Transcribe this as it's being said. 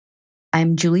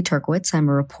I'm Julie Turkowitz. I'm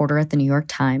a reporter at the New York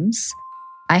Times.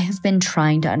 I have been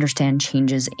trying to understand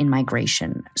changes in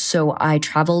migration. So I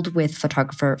traveled with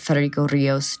photographer Federico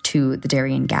Rios to the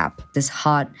Darien Gap, this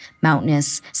hot,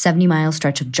 mountainous, 70-mile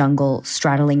stretch of jungle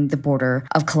straddling the border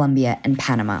of Colombia and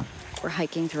Panama. We're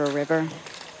hiking through a river,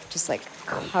 just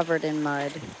covered in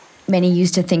mud. Many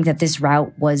used to think that this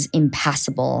route was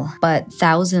impassable, but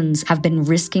thousands have been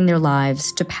risking their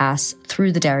lives to pass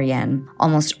through the Darien,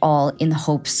 almost all in the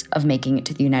hopes of making it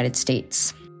to the United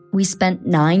States. We spent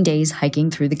 9 days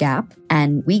hiking through the Gap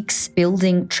and weeks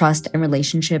building trust and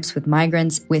relationships with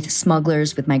migrants, with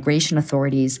smugglers, with migration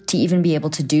authorities to even be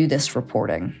able to do this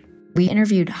reporting. We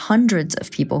interviewed hundreds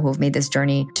of people who have made this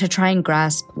journey to try and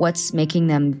grasp what's making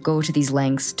them go to these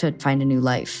lengths to find a new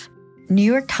life. New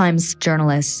York Times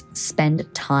journalists spend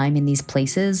time in these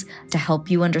places to help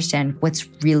you understand what's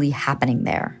really happening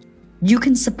there. You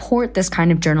can support this kind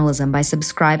of journalism by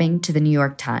subscribing to the New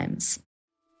York Times.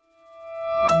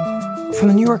 From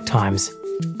the New York Times,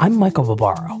 I'm Michael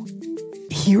Barbaro.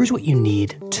 Here's what you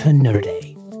need to know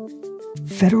today.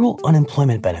 Federal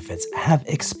unemployment benefits have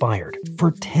expired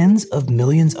for tens of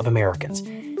millions of Americans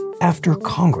after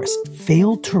Congress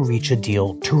failed to reach a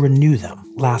deal to renew them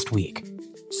last week.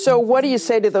 So what do you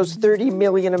say to those 30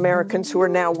 million Americans who are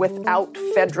now without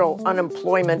federal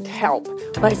unemployment help?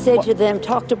 I say to them,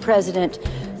 talk to President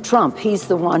Trump. He's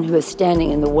the one who is standing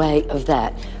in the way of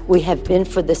that. We have been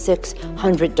for the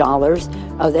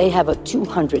 $600. They have a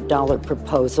 $200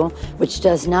 proposal, which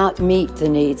does not meet the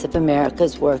needs of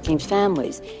America's working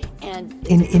families. And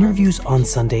in interviews on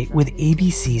Sunday with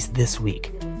ABC's This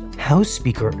Week, House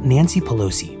Speaker Nancy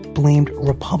Pelosi blamed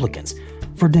Republicans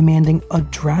for demanding a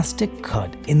drastic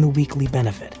cut in the weekly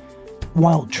benefit,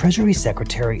 while Treasury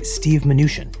Secretary Steve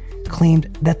Mnuchin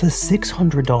claimed that the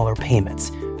 $600 payments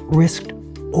risked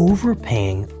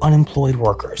overpaying unemployed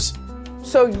workers.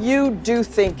 So you do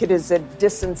think it is a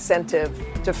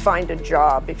disincentive to find a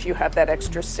job if you have that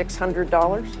extra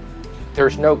 $600?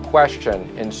 There's no question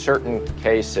in certain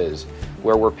cases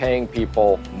where we're paying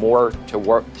people more to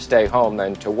work, stay home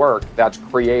than to work, that's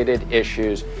created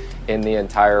issues in the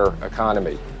entire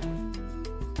economy.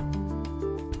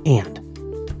 And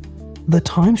the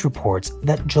Times reports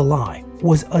that July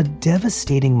was a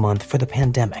devastating month for the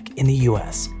pandemic in the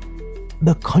U.S.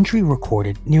 The country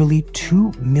recorded nearly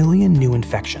 2 million new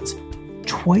infections,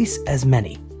 twice as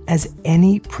many as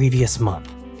any previous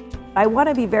month. I want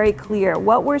to be very clear.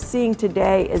 What we're seeing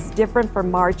today is different from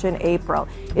March and April.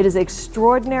 It is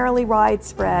extraordinarily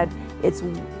widespread. It's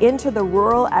into the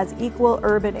rural as equal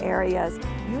urban areas.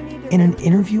 In an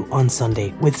interview on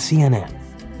Sunday with CNN,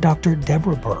 Dr.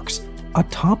 Deborah Birx, a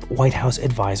top White House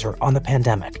advisor on the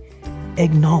pandemic,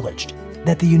 acknowledged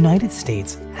that the United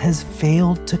States has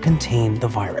failed to contain the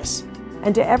virus.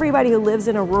 And to everybody who lives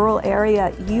in a rural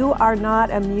area, you are not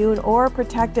immune or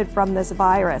protected from this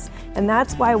virus. And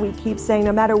that's why we keep saying,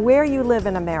 no matter where you live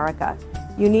in America,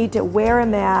 you need to wear a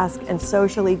mask and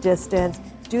socially distance,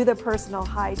 do the personal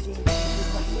hygiene.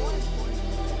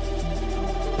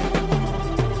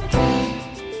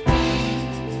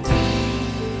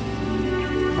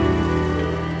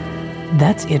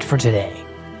 That's it for today.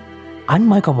 I'm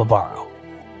Michael Barbaro.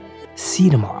 See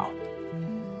you tomorrow.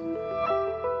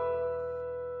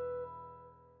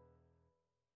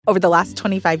 Over the last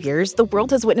 25 years, the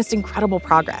world has witnessed incredible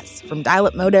progress, from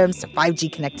dial-up modems to 5G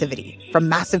connectivity, from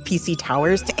massive PC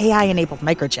towers to AI-enabled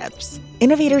microchips.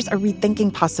 Innovators are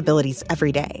rethinking possibilities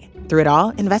every day. Through it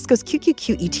all, Invesco's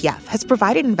QQQ ETF has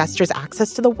provided investors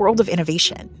access to the world of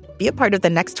innovation. Be a part of the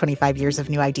next 25 years of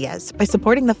new ideas by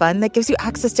supporting the fund that gives you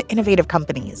access to innovative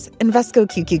companies. Invesco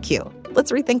QQQ.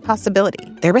 Let's rethink possibility.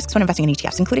 There are risks when investing in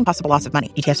ETFs, including possible loss of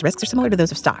money. ETFs risks are similar to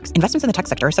those of stocks. Investments in the tech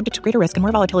sector are subject to greater risk and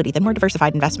more volatility than more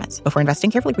diversified investments. Before investing,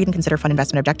 carefully read and consider fund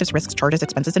investment objectives, risks, charges,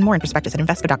 expenses, and more in prospectus at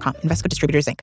Invesco.com. Invesco Distributors, Inc.